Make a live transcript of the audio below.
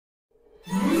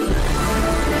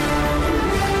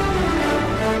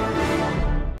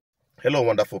Hello,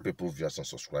 wonderful people, viewers and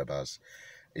subscribers.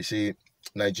 You see,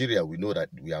 Nigeria, we know that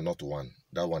we are not one.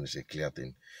 That one is a clear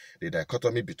thing. The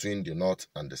dichotomy between the North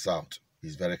and the South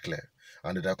is very clear.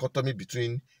 And the dichotomy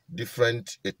between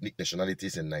different ethnic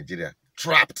nationalities in Nigeria,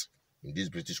 trapped in this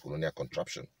British colonial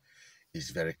contraption, is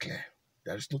very clear.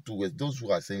 There is no two ways. Those who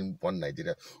are saying one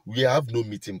Nigeria, we have no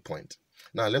meeting point.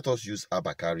 Now, let us use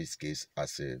Abba Kyari's case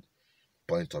as a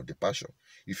point of departure.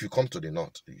 If you come to the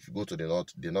north, if you go to the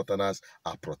north, the northerners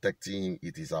are protecting him.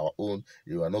 It is our own.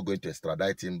 You are not going to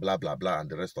extradite him, blah, blah, blah, and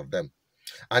the rest of them.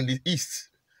 And the east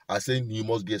are saying he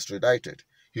must be extradited.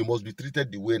 He must be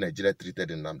treated the way Nigeria treated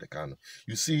Nnamdi Kanu.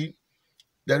 You see,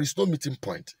 there is no meeting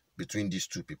point between these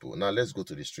two people. Now let's go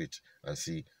to the street and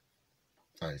see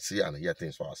and hear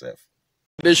things for ourselves.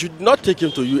 They should not take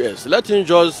him to US. Let him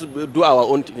just do our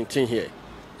own thing here.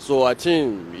 So I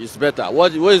think it's better.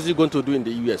 What is he going to do in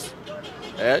the US?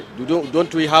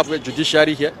 Don't we have a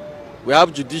judiciary here? We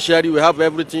have judiciary. We have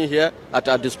everything here at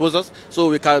our disposal. So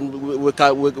we can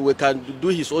do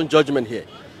his own judgment here.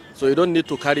 So you don't need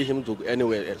to carry him to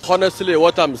anywhere else. Honestly,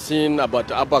 what I'm seeing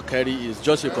about Abba Kyari is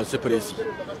just a conspiracy.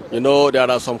 You know, there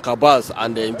are some cabals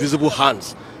and the invisible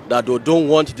hands that don't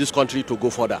want this country to go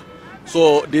further.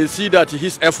 So they see that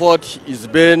his effort is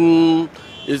being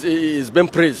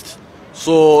praised.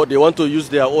 So they want to use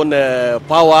their own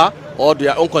power or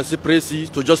their own conspiracy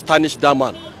to just tarnish that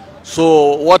man.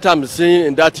 So what I'm seeing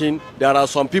in that thing, there are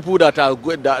some people that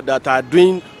are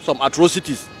doing some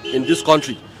atrocities in this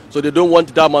country. So they don't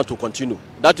want that man to continue.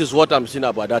 That is what I'm seeing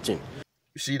about that thing.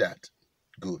 You see that?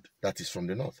 Good. That is from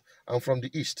the north. And from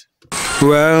the east?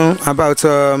 Well, about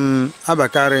Abba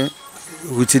Kyari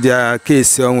with their case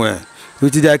somewhere.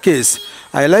 With their case,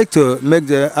 I like to make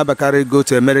the Abba Kyari go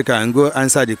to America and go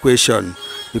answer the question,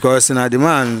 because now the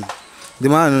man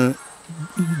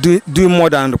do more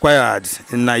than required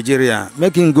in Nigeria.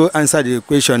 Make him go answer the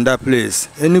question that place.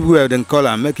 Anywhere they call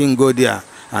him, make him go there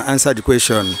and answer the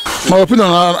question. My opinion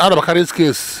on Abba Kyari's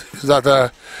case is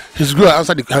that he's going to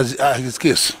answer his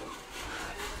case.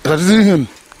 Extraditing him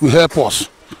will help us,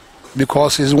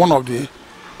 because he's one of the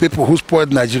people who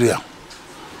spoiled Nigeria.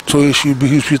 So he should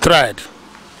be tried.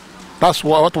 That's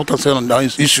what I'm saying on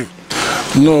his issue.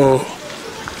 No,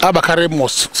 Abba Kyari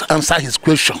must answer his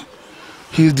question.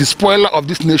 He is the spoiler of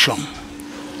this nation.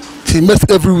 He messed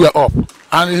everywhere up,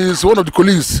 and he's one of the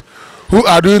colleagues who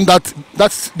are doing that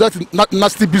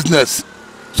nasty business.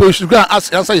 So he should go and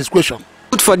answer his question.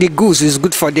 Good for the goose is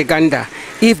good for the gander.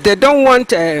 If they don't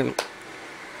want Abba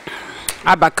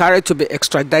Kyari to be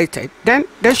extradited, then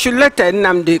they should let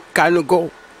Nnamdi Kanu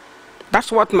go.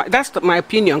 That's my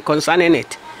opinion concerning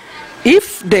it.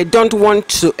 If they don't want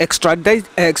to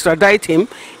extradite him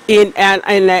in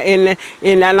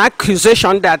an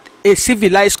accusation that a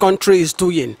civilized country is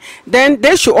doing, then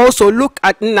they should also look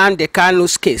at Nnamdi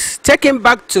Kanu's case. Take him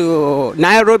back to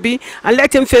Nairobi and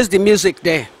let him face the music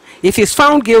there. If he's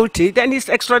found guilty, then he's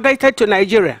extradited to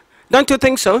Nigeria. Don't you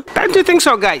think so? Don't you think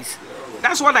so, guys?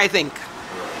 That's what I think.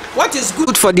 What is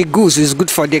good for the goose is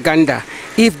good for the gander.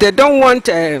 If they don't want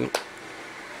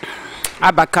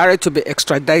Abba Kyari to be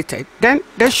extradited, then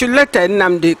they should let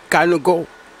Nnamdi Kanu go.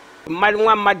 I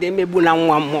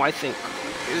think.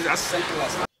 It's as simple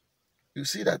as that. You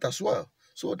see that as well.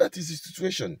 So that is the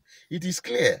situation. It is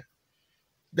clear.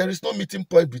 There is no meeting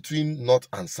point between North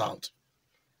and South.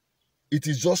 It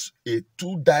is just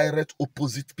two direct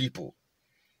opposite people.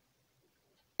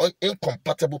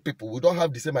 Incompatible people. We don't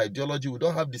have the same ideology. We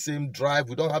don't have the same drive.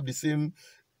 We don't have the same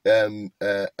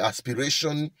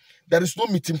aspiration. There is no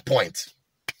meeting point.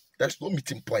 There's no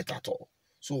meeting point at all.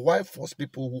 So why force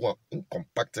people who are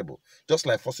incompatible? Just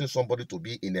like forcing somebody to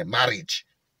be in a marriage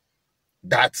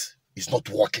that is not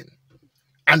working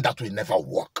and that will never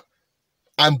work.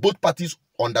 And both parties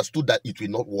understood that it will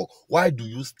not work. Why do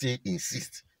you still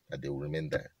insist that they will remain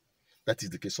there? That is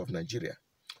the case of Nigeria.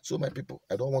 So my people,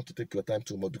 I don't want to take your time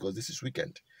too much because this is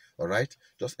weekend. All right?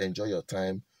 Just enjoy your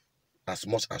time as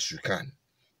much as you can.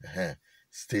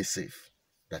 Stay safe.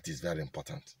 That is very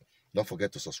important. Don't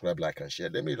forget to subscribe, like, and share.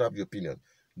 Let me have your opinion.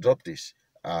 Drop this,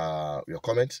 your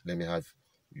comment. Let me have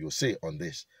your say on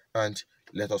this. And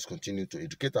let us continue to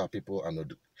educate our people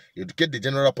and educate the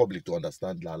general public to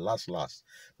understand that last,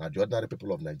 now the ordinary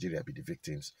people of Nigeria be the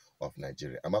victims of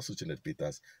Nigeria. I'm Asuchinet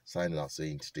Peters, signing out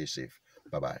saying stay safe.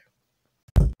 Bye-bye.